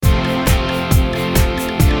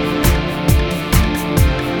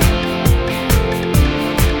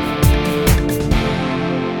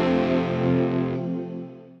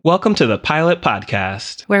Welcome to the Pilot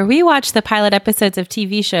Podcast, where we watch the pilot episodes of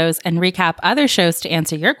TV shows and recap other shows to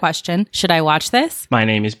answer your question, should I watch this? My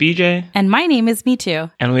name is BJ. And my name is Me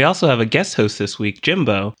Too. And we also have a guest host this week,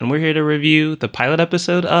 Jimbo, and we're here to review the pilot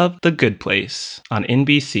episode of The Good Place on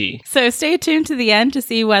NBC. So stay tuned to the end to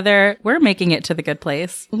see whether we're making it to The Good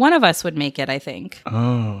Place. One of us would make it, I think.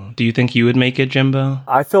 Oh, do you think you would make it, Jimbo?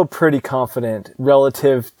 I feel pretty confident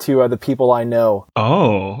relative to the people I know.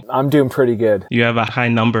 Oh. I'm doing pretty good. You have a high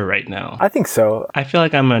number right now. I think so. I feel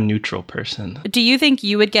like I'm a neutral person. Do you think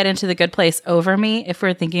you would get into The Good Place over me if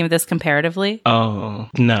we're thinking of this comparatively? Oh,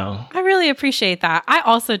 no. I really appreciate that. I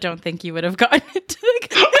also don't think you would have gotten into The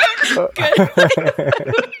Good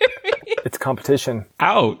Place. It's competition.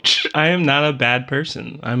 Ouch. I am not a bad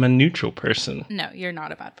person. I'm a neutral person. No, you're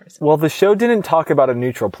not a bad person. Well, the show didn't talk about a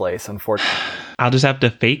neutral place, unfortunately. I'll just have to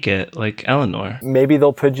fake it like Eleanor. Maybe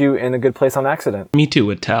they'll put you in a good place on accident. Me Too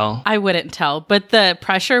would tell. I wouldn't tell, but the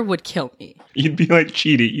pressure would kill me. You'd be like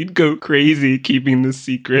Cheaty. You'd go crazy keeping the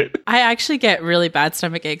secret. I actually get really bad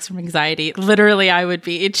stomach aches from anxiety. Literally, I would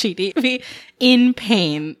be in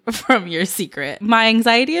pain from your secret. My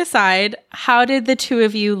anxiety aside, how did the two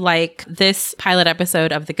of you like this pilot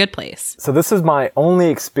episode of The Good Place? So this is my only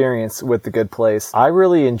experience with The Good Place. I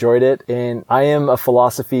really enjoyed it, and I am a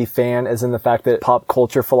philosophy fan, as in the fact that pop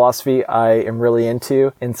culture philosophy I am really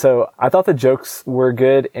into. And so I thought the jokes were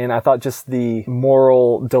good, and I thought just the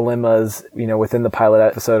moral dilemmas, within the pilot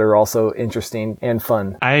episode are also interesting and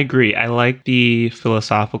fun. I agree. I like the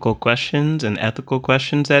philosophical questions and ethical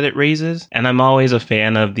questions that it raises, and I'm always a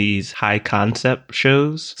fan of these high concept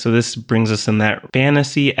shows. So this brings us in that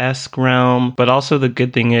fantasy-esque realm, but also the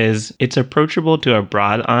good thing is it's approachable to a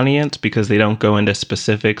broad audience because they don't go into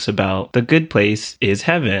specifics about the good place is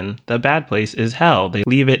heaven, the bad place is hell. They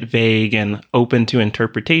leave it vague and open to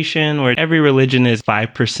interpretation, where every religion is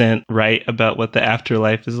 5% right about what the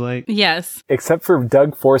afterlife is like. Yes. Except for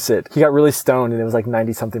Doug Forsett. He got really stoned and it was like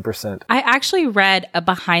 90-something%. I actually read a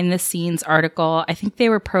behind the scenes article. I think they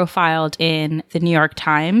were profiled in the New York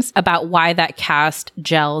Times about why that cast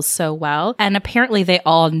gels so well. And apparently they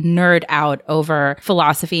all nerd out over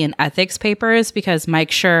philosophy and ethics papers because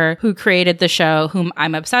Mike Schur, who created the show, whom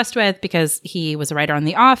I'm obsessed with because he was a writer on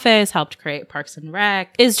The Office, helped create Parks and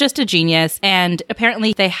Rec, is just a genius. And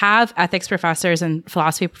apparently they have ethics professors and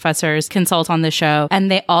philosophy professors consult on the show, and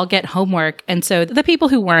they all get homework. And so the people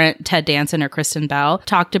who weren't Ted Danson or Kristen Bell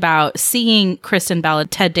talked about seeing Kristen Bell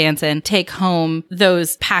and Ted Danson take home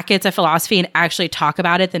those packets of philosophy and actually talk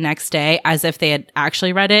about it the next day as if they had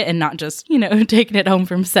actually read it and not just, taking it home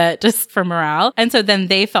from set just for morale. And so then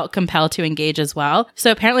they felt compelled to engage as well.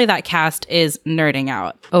 So apparently that cast is nerding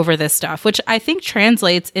out over this stuff, which I think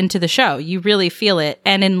translates into the show. You really feel it.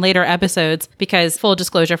 And in later episodes, because full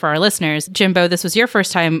disclosure for our listeners, Jimbo, this was your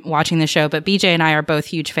first time watching the show, but BJ and I are both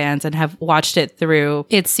huge fans and have watched it through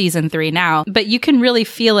its season 3 now. But you can really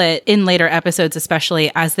feel it in later episodes,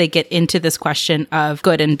 especially as they get into this question of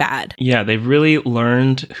good and bad. Yeah, they've really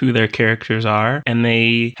learned who their characters are, and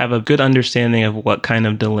they have a good understanding of what kind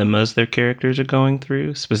of dilemmas their characters are going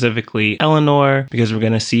through, specifically Eleanor, because we're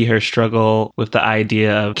going to see her struggle with the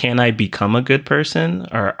idea of, can I become a good person,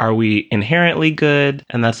 or are we inherently good?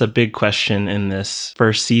 And that's a big question in this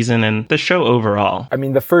first season and the show overall. I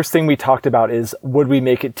mean, the first thing we talked about is, would we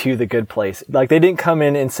make it to the good place? Like, they didn't come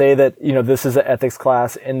in and say that, this is an ethics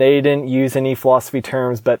class, and they didn't use any philosophy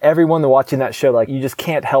terms, but everyone watching that show, you just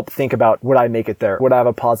can't help think about, would I make it there? Would I have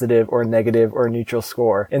a positive or a negative or a neutral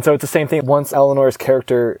score? And so it's the same thing. Once Eleanor's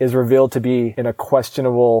character is revealed to be in a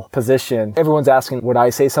questionable position, everyone's asking, would I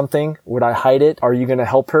say something? Would I hide it? Are you going to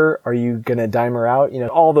help her? Are you going to dime her out?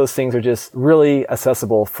 All those things are just really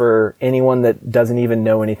accessible for anyone that doesn't even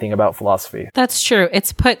know anything about philosophy. That's true.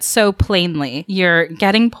 It's put so plainly. You're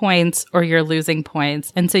getting points or you're losing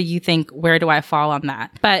points. And so you think, where do I fall on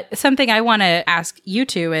that? But something I want to ask you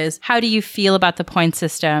two is, how do you feel about the point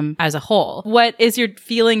system as a whole? What is your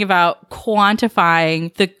feeling about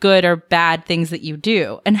quantifying the good or bad things that you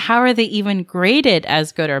do? And how are they even graded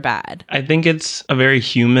as good or bad? I think it's a very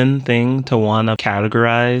human thing to want to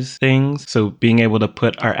categorize things. So being able to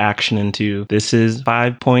put our action into, this is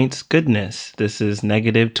 5 points goodness, this is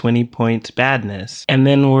negative 20 points badness. And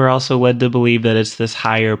then we're also led to believe that it's this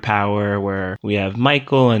higher power where we have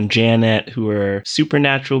Michael and Janet, who are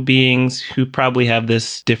supernatural beings who probably have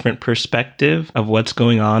this different perspective of what's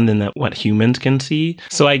going on than than what humans can see.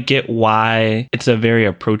 So I get why it's a very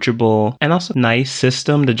approachable and also nice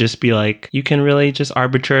system to just be like, you can really just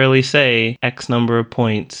arbitrarily say X number of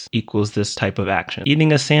points equals this type of action.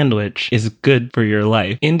 Eating a sandwich is good for your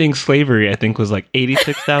life. Ending slavery, I think, was like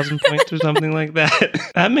 86,000 points or something like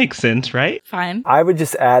that. That makes sense, right? Fine. I would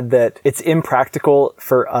just add that it's impractical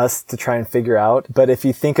for us to try and figure out, but if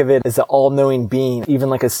you think of it as an all-knowing being, even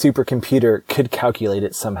like a supercomputer could calculate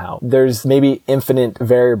it somehow. There's maybe infinite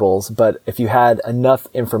variables, but if you had enough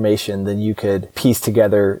information, then you could piece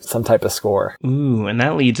together some type of score. Ooh, and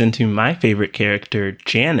that leads into my favorite character,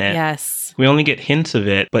 Janet. Yes. We only get hints of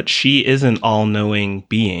it, but she is an all-knowing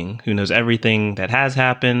being who knows everything that has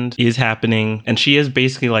happened, is happening, and she is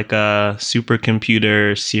basically like a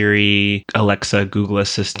supercomputer, Siri, Alexa, Google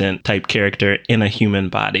Assistant type character in a human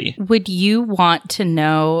body. Would you want to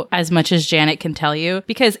know as much as Janet can tell you?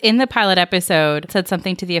 Because in the pilot episode, it said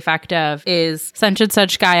something to the effect of, is such and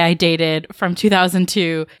such guy I dated from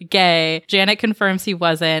 2002 gay? Janet confirms he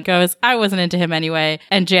wasn't, goes, I wasn't into him anyway.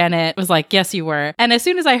 And Janet was like, yes, you were. And as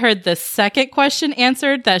soon as I heard the second question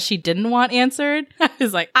answered that she didn't want answered, I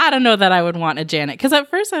was like, I don't know that I would want a Janet. Because at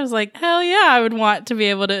first I was like, hell yeah, I would want to be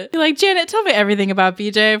able to be like, Janet, tell me everything about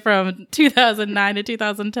BJ from 2009 to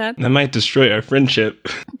 2010. That might destroy our friendship.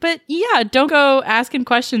 But yeah, don't go asking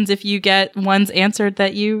questions if you get ones answered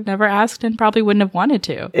that you never asked and probably wouldn't have wanted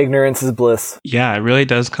to. Ignorance is bliss. Yeah, it really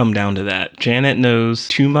does come down to that. Janet knows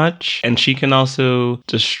too much, and she can also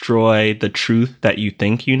destroy the truth that you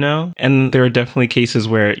think you know. And there are definitely cases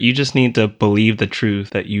where you just need to believe the truth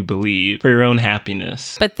that you believe for your own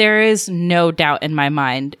happiness. But there is no doubt in my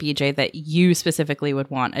mind, BJ, that you specifically would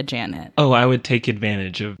want a Janet. Oh, I would take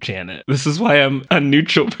advantage of Janet. This is why I'm a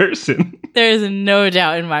neutral person. There is no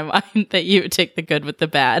doubt in my mind that you would take the good with the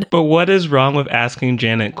bad. But what is wrong with asking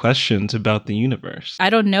Janet questions about the universe? I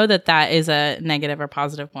don't know that that is a negative or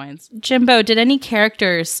positive points. Jimbo, did any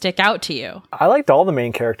characters stick out to you? I liked all the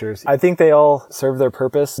main characters. I think they all serve their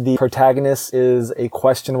purpose. The protagonist is a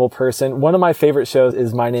questionable person. One of my favorite shows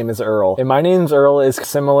is My Name is Earl. And My Name's Earl is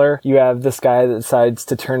similar. You have this guy that decides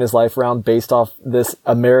to turn his life around based off this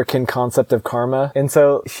American concept of karma. And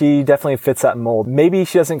so she definitely fits that mold. Maybe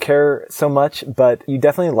she doesn't care so much, but you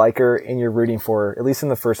definitely like her and you're rooting for her, at least in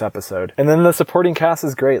the first episode. And then the supporting cast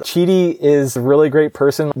is great. Chidi is a really great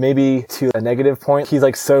person, maybe to a negative point. He's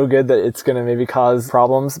like so good that it's going to maybe cause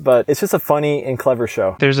problems, but it's just a funny and clever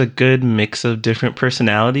show. There's a good mix of different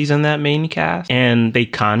personalities in that main cast, and they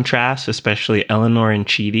contrast, especially Eleanor and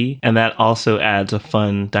Chidi, and that also adds a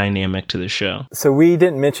fun dynamic to the show. So we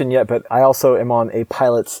didn't mention yet, but I also am on a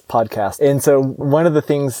pilots podcast. And so one of the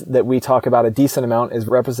things that we talk about a decent amount is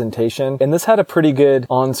representation. And this had a pretty good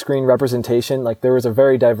on-screen representation. Like there was a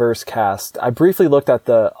very diverse cast. I briefly looked at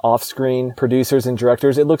the off-screen producers and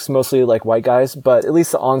directors. It looks mostly like white guys, but at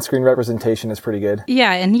least the on-screen representation is pretty good.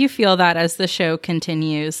 Yeah, and you feel that as the show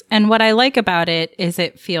continues. And what I like about it is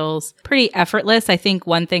it feels pretty effortless. I think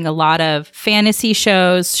one thing a lot of fantasy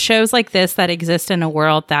shows like this that exist in a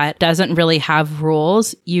world that doesn't really have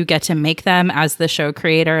rules, you get to make them as the show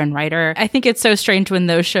creator and writer. I think it's so strange when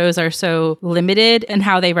those shows are so limited in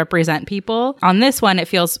how they represent people. On this one, it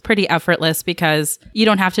feels pretty effortless because you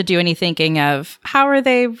don't have to do any thinking of how are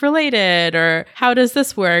they related or how does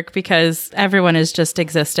this work, because everyone is just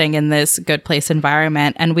existing in this good place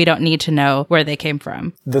environment and we don't need to know where they came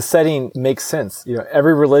from. The setting makes sense. You know,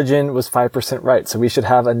 every religion was 5% right, so we should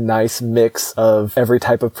have a nice mix of every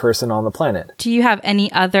type of person on the planet. Do you have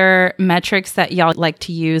any other metrics that y'all like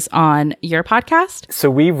to use on your podcast? So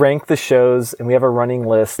we rank the shows and we have a running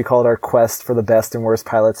list. We call it our quest for the best and worst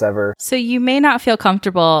pilots ever. So you may not feel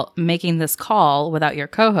comfortable making this call without your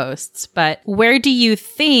co-hosts, but where do you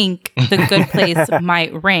think The Good Place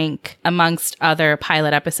might rank amongst other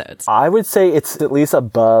pilot episodes? I would say it's at least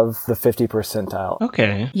above the 50 percentile.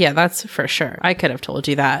 Okay. Yeah, that's for sure. I could have told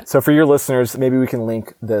you that. So for your listeners, maybe we can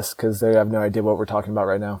link this because they have no idea what we're talking about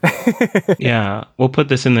right now. Yeah, we'll put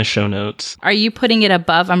this in the show notes. Are you putting it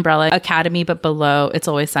above Umbrella Academy but below It's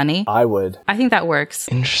Always Sunny? I would. I think that works.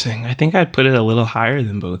 Interesting. I think I'd put it a little higher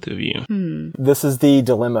than both of you. This is the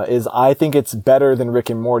dilemma, is I think it's better than Rick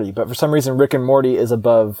and Morty, but for some reason Rick and Morty is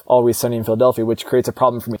above Always Sunny in Philadelphia, which creates a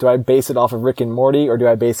problem for me. Do I base it off of Rick and Morty or do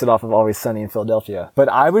I base it off of Always Sunny in Philadelphia? But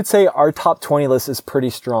I would say our top 20 list is pretty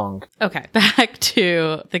strong. Okay, back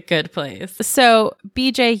to The Good Place. So,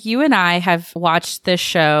 BJ, BJ, you and I have watched this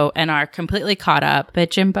show and are completely caught up.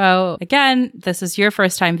 But Jimbo, again, this is your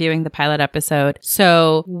first time viewing the pilot episode.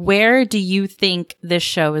 So where do you think this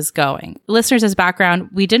show is going? Listeners, as background,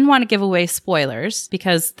 we didn't want to give away spoilers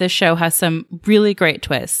because this show has some really great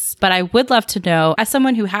twists. But I would love to know, as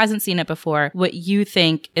someone who hasn't seen it before, what you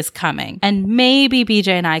think is coming. And maybe BJ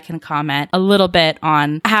and I can comment a little bit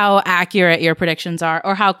on how accurate your predictions are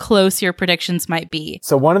or how close your predictions might be.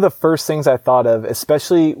 So one of the first things I thought of,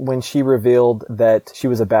 especially when she revealed that she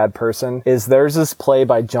was a bad person, is there's this play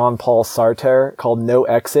by Jean-Paul Sartre called No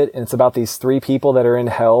Exit, and it's about these three people that are in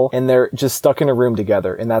hell, and they're just stuck in a room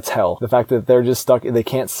together, and that's hell. The fact that they're just stuck, they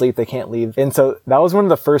can't sleep, they can't leave. And so that was one of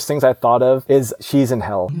the first things I thought of, is she's in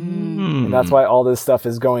hell. And that's why all this stuff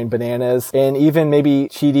is going bananas. And even maybe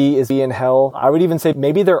Chidi is in hell. I would even say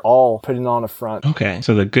maybe they're all putting on a front. Okay,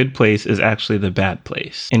 so the good place is actually the bad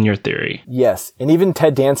place, in your theory. Yes. And even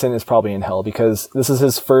Ted Danson is probably in hell because this is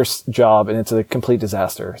his first job and it's a complete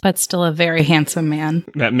disaster. But still a very handsome man.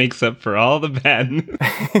 That makes up for all the bad.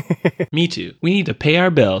 Me too. We need to pay our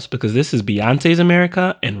bills because this is Beyonce's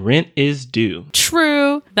America and rent is due.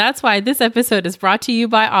 True. That's why this episode is brought to you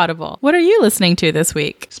by Audible. What are you listening to this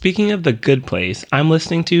week? Speaking of the good place, I'm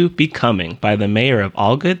listening to Becoming by the mayor of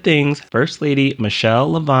all good things, First Lady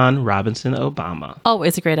Michelle LaVaughn Robinson Obama.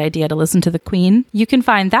 Always a great idea to listen to the Queen. You can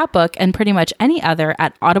find that book and pretty much any other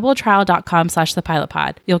at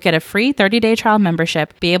audibletrial.com/thepilotpod. You'll get a free 30-day trial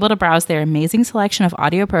membership, be able to browse their amazing selection of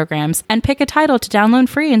audio programs, and pick a title to download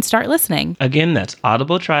free and start listening. Again, that's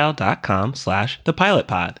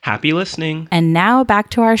audibletrial.com/thepilotpod. Happy listening. And now back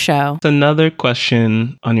to our show. Another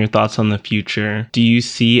question on your thoughts on the future. Do you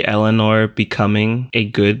see Eleanor becoming a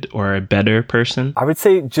good or a better person? I would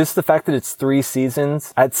say just the fact that it's 3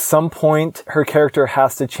 seasons, at some point her character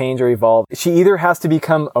has to change or evolve. She either has to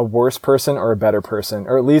become a worse person or a better person,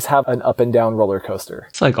 or at least have an up and down roller coaster.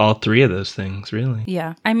 It's like all 3 of those things, really.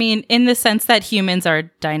 Yeah. I mean, in the sense that humans are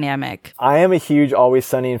dynamic. I am a huge Always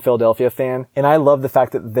Sunny in Philadelphia fan, and I love the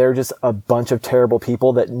fact that they're just a bunch of terrible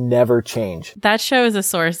people that never change. That show is a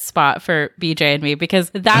sore spot for BJ and me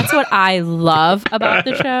because that's what I love about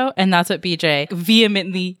the show, and that's what BJ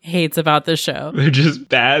vehemently hates about the show. They're just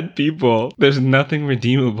bad people. There's nothing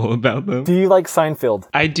redeemable about them. Do you like Seinfeld?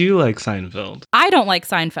 I do like Seinfeld. I don't like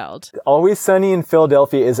Seinfeld. Always Sunny in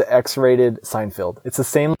Philadelphia is X-rated Seinfeld. It's the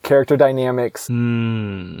same character dynamics.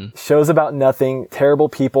 Shows about nothing. Terrible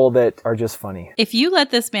people that are just funny. If you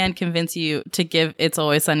let this man convince you to give It's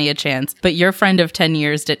Always Sunny a chance, but your friend of 10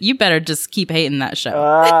 years did, you better just keep hating that show.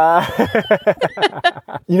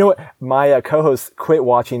 You know what? My co-host quit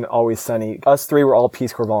watching Always Sunny. Us 3 were all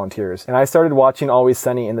Peace Corps volunteers. And I started watching Always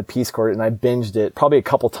Sunny in the Peace Corps and I binged it probably a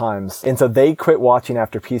couple times. And so they quit watching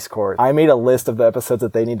after Peace Corps. I made a list of the episodes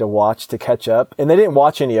that they need to watch to catch up. And they didn't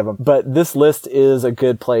watch any of them. But this list is a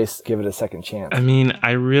good place. Give it a second chance. I mean,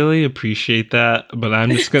 I really appreciate that, but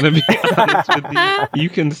I'm just going to be honest with you. You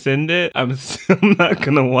can send it. I'm still not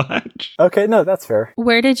going to watch. Okay, no, that's fair.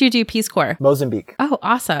 Where did you do Peace Corps? Mozambique. Oh,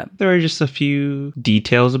 awesome. There were just a few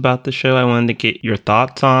details about the show I wanted to get your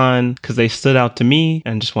thoughts on because they stood out to me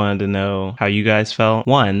and just wanted to know how you guys felt.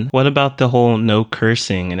 One, what about the whole no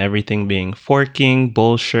cursing and everything being forking,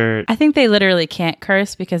 bullshit? I think they literally can't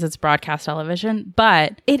curse because it's broadcast television,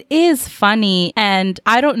 but it is funny. And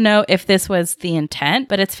I don't know if this was the intent,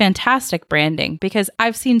 but it's fantastic branding because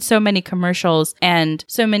I've seen so many commercials and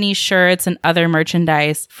so many shirts and other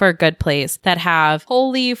merchandise for Good Place that have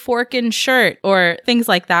holy forkin' shirt or things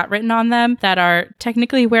like that written on them that are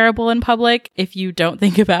technically wearable in public if you don't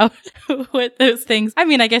think about what those things. I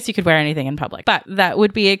mean, I guess you could wear anything in public, but that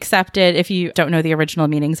would be accepted if you don't know the original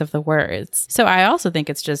meanings of the words. So I also think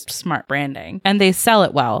it's just smart branding and they sell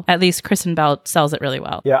it well. At least Kristen Bell sells it really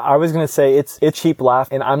well. Yeah, I was going to say it's cheap laugh,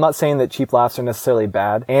 and I'm not saying that cheap laughs are necessarily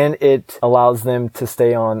bad, and it allows them to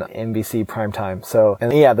stay on NBC primetime. So,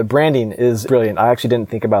 and yeah, the branding is brilliant. I actually didn't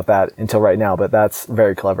think about that until right now, but that's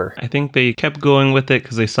very clever. I think they kept going with it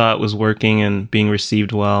because they saw it was working and being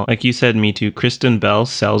received well. Like you said, Me Too, Kristen Bell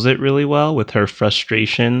sells it really well with her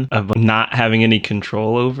frustration of not having any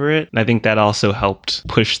control over it. And I think that also helped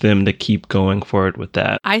push them to keep going forward with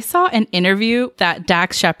that. I saw an interview that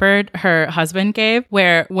Dax Shepard, her husband, gave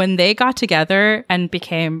where when they got together and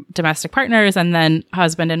became domestic partners and then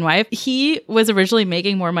husband and wife, he was originally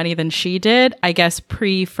making more money than she did, I guess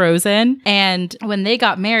pre-Frozen. And when they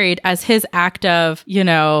got married, as his act of, you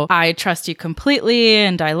know, I trust you completely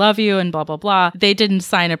and I love you and blah, blah, blah, they didn't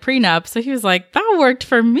sign a prenup. So he was like, that worked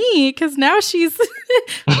for me because now she's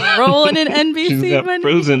Rolling in She's NBC got money.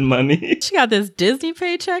 Frozen money. She got this Disney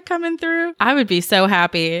paycheck coming through. I would be so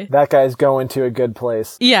happy. That guy's going to a good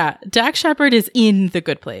place. Yeah, Dax Shepard is in the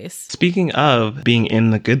good place. Speaking of being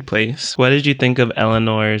in the good place, what did you think of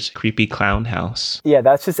Eleanor's creepy clown house? Yeah,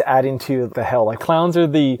 that's just adding to the hell. Like, clowns are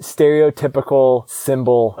the stereotypical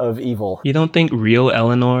symbol of evil. You don't think real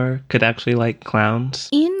Eleanor could actually like clowns?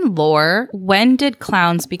 In lore, when did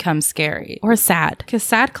clowns become scary or sad? Because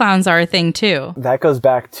sad clowns are a thing too. That goes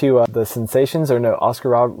back to the Sensations, or no, Oscar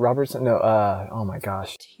Robertson? No, oh my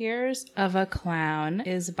gosh. Tears of a Clown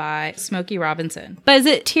is by Smokey Robinson. But is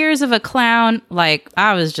it Tears of a Clown? Like,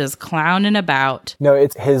 I was just clowning about. No,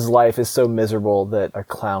 it's his life is so miserable that a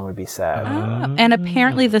clown would be sad. Oh. And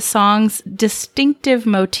apparently the song's distinctive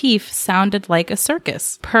motif sounded like a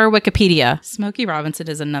circus. Per Wikipedia. Smokey Robinson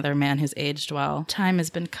is another man who's aged well. Time has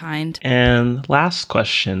been kind. And last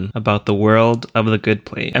question about the world of the good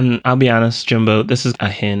place. And I'll be honest, Jimbo, this is a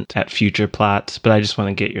hint at future plots, but I just want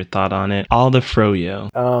to get your thought on it. All the froyo.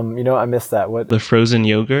 I missed that. What? The frozen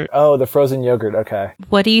yogurt? Oh, the frozen yogurt. Okay.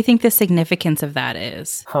 What do you think the significance of that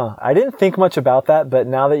is? I didn't think much about that, but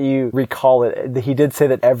now that you recall it, he did say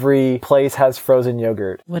that every place has frozen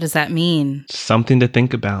yogurt. What does that mean? Something to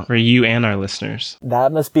think about for you and our listeners.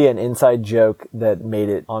 That must be an inside joke that made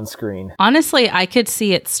it on screen. Honestly, I could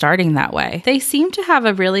see it starting that way. They seem to have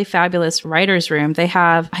a really fabulous writer's room. They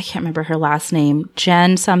have, I can't remember her last name,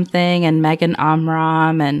 Jen something, and Megan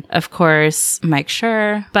Amram, and of course, Mike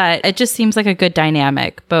Schur. But it just seems like a good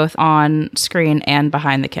dynamic, both on screen and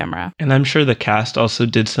behind the camera. And I'm sure the cast also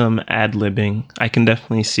did some ad-libbing. I can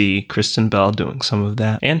definitely see Kristen Bell doing some of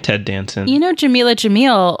that, and Ted Danson. You know, Jamila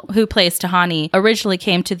Jamil, who plays Tahani, originally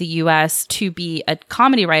came to the US to be a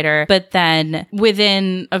comedy writer, but then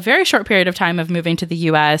within a very short period of time of moving to the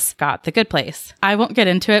US, got The Good Place. I won't get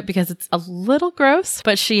into it because it's a little gross,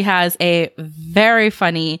 but she has a very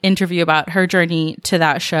funny interview about her journey to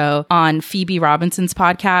that show on Phoebe Robinson's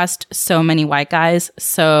podcast, So Many White Guys,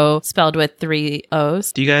 so spelled with 3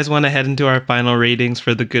 O's. Do you guys want to head into our final ratings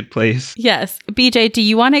for The Good Place? Yes. BJ, do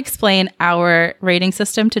you want to explain our rating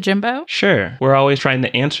system to Jimbo? Sure. We're always trying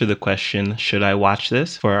to answer the question, should I watch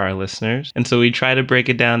this, for our listeners? And so we try to break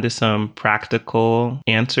it down to some practical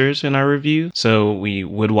answers in our review. So we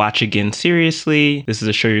would watch again seriously. This is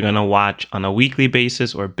a show you're going to watch on a weekly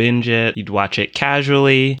basis or binge it. You'd watch it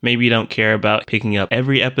casually. Maybe you don't care about picking up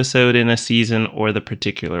every episode in a season or the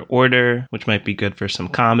particular order, which might be good for some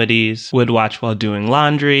comedies. Would watch while doing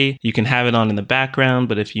laundry. You can have it on in the background,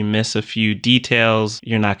 but if you miss a few details,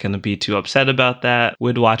 you're not going to be too upset about that.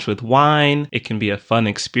 Would watch with wine. It can be a fun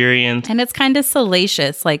experience. And it's kind of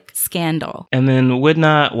salacious, like Scandal. And then would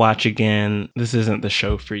not watch again. This isn't the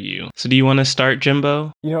show for you. So do you want to start,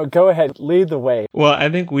 Jimbo? Go ahead, lead the way. Well, I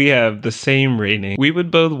think we have the same rating. We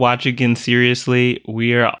would both watch again seriously.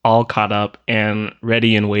 We are all caught up and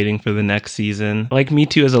ready and waiting for the next season. Like Me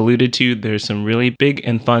Too has alluded to, there's some really big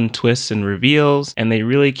and fun twists and reveals, and they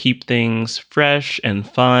really keep things fresh and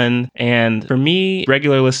fun. And for me,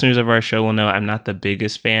 regular listeners of our show will know I'm not the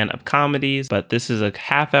biggest fan of comedies, but this is a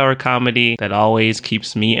half-hour comedy that always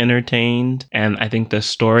keeps me entertained. And I think the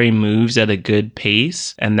story moves at a good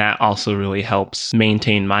pace, and that also really helps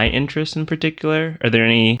maintain my interest in particular. Are there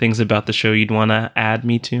any things about the show you'd want to add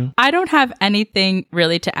me to? I don't have anything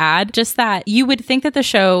really to add, just that you would think that the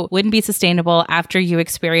show wouldn't be sustainable after you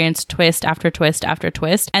experience twist after twist after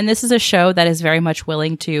twist. And this is a show that is very much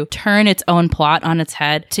willing to turn its own plot on its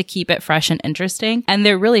head to keep it fresh and interesting. And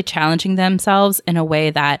they're really challenging themselves in a way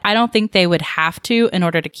that I don't think they would have to in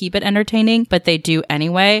order to keep it entertaining, but they do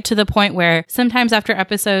anyway, to the point where sometimes after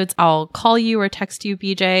episodes, I'll call you or text you,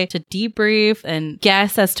 BJ, to debrief and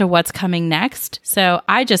guess as to what's coming next. So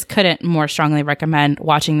I just couldn't more strongly recommend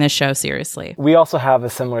watching this show seriously. We also have a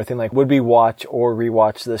similar thing, like would we watch or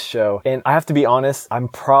rewatch this show? And I have to be honest, I'm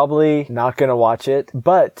probably not going to watch it,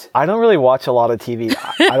 but I don't really watch a lot of TV.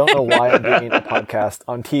 I don't know why I'm doing a podcast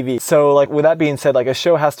on TV. So like with that being said, like a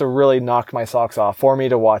show has to really knock my socks off for me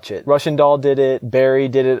to watch it. Russian Doll did it. Barry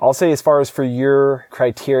did it. I'll say as far as for your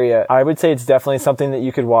criteria, I would say it's definitely something that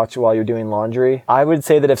you could watch while you're doing laundry. I would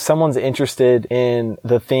say that if someone's interested in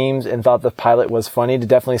the themes and thought the pilot was funny, to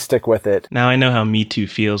definitely stick with it. Now I know how Me Too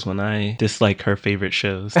feels when I dislike her favorite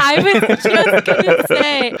shows. I was just going to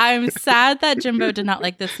say, I'm sad that Jimbo did not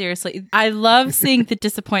like this seriously. I love seeing the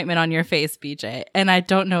disappointment on your face, BJ, and I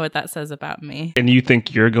don't know what that says about me. And you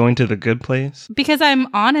think you're going to The Good Place? Because I'm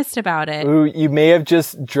honest about it. Ooh, you may have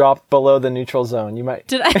just dropped below the neutral zone. You might.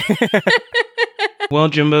 Did I? Well,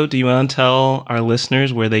 Jimbo, do you want to tell our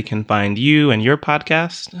listeners where they can find you and your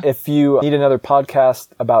podcast? If you need another podcast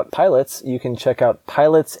about pilots, you can check out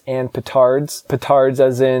Pilots and Petards. Petards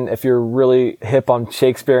as in, if you're really hip on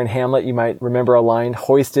Shakespeare and Hamlet, you might remember a line,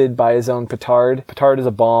 hoisted by his own petard. Petard is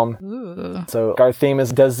a bomb. Ooh. So our theme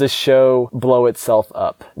is, does this show blow itself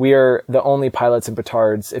up? We are the only Pilots and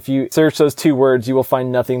Petards. If you search those two words, you will find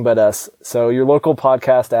nothing but us. So your local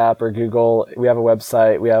podcast app or Google, we have a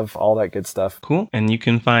website, we have all that good stuff. Cool. And you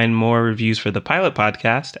can find more reviews for the Pilot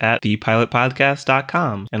Podcast at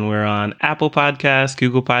thepilotpodcast.com. And we're on Apple Podcasts,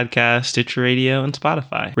 Google Podcasts, Stitcher Radio, and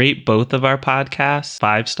Spotify. Rate both of our podcasts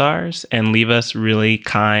 5 stars and leave us really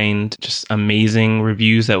kind, just amazing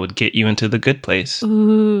reviews that would get you into the good place.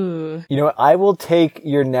 Ooh. You know what? I will take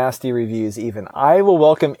your nasty reviews even. I will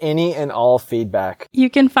welcome any and all feedback.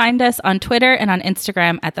 You can find us on Twitter and on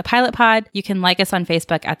Instagram at The Pilot Pod. You can like us on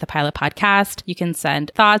Facebook at The Pilot Podcast. You can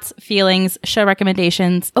send thoughts, feelings, show recommendations.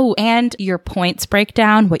 Oh, and your points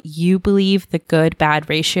breakdown, what you believe the good-bad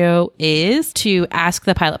ratio is, to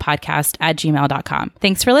askthepilotpodcast@gmail.com.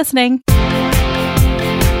 Thanks for listening.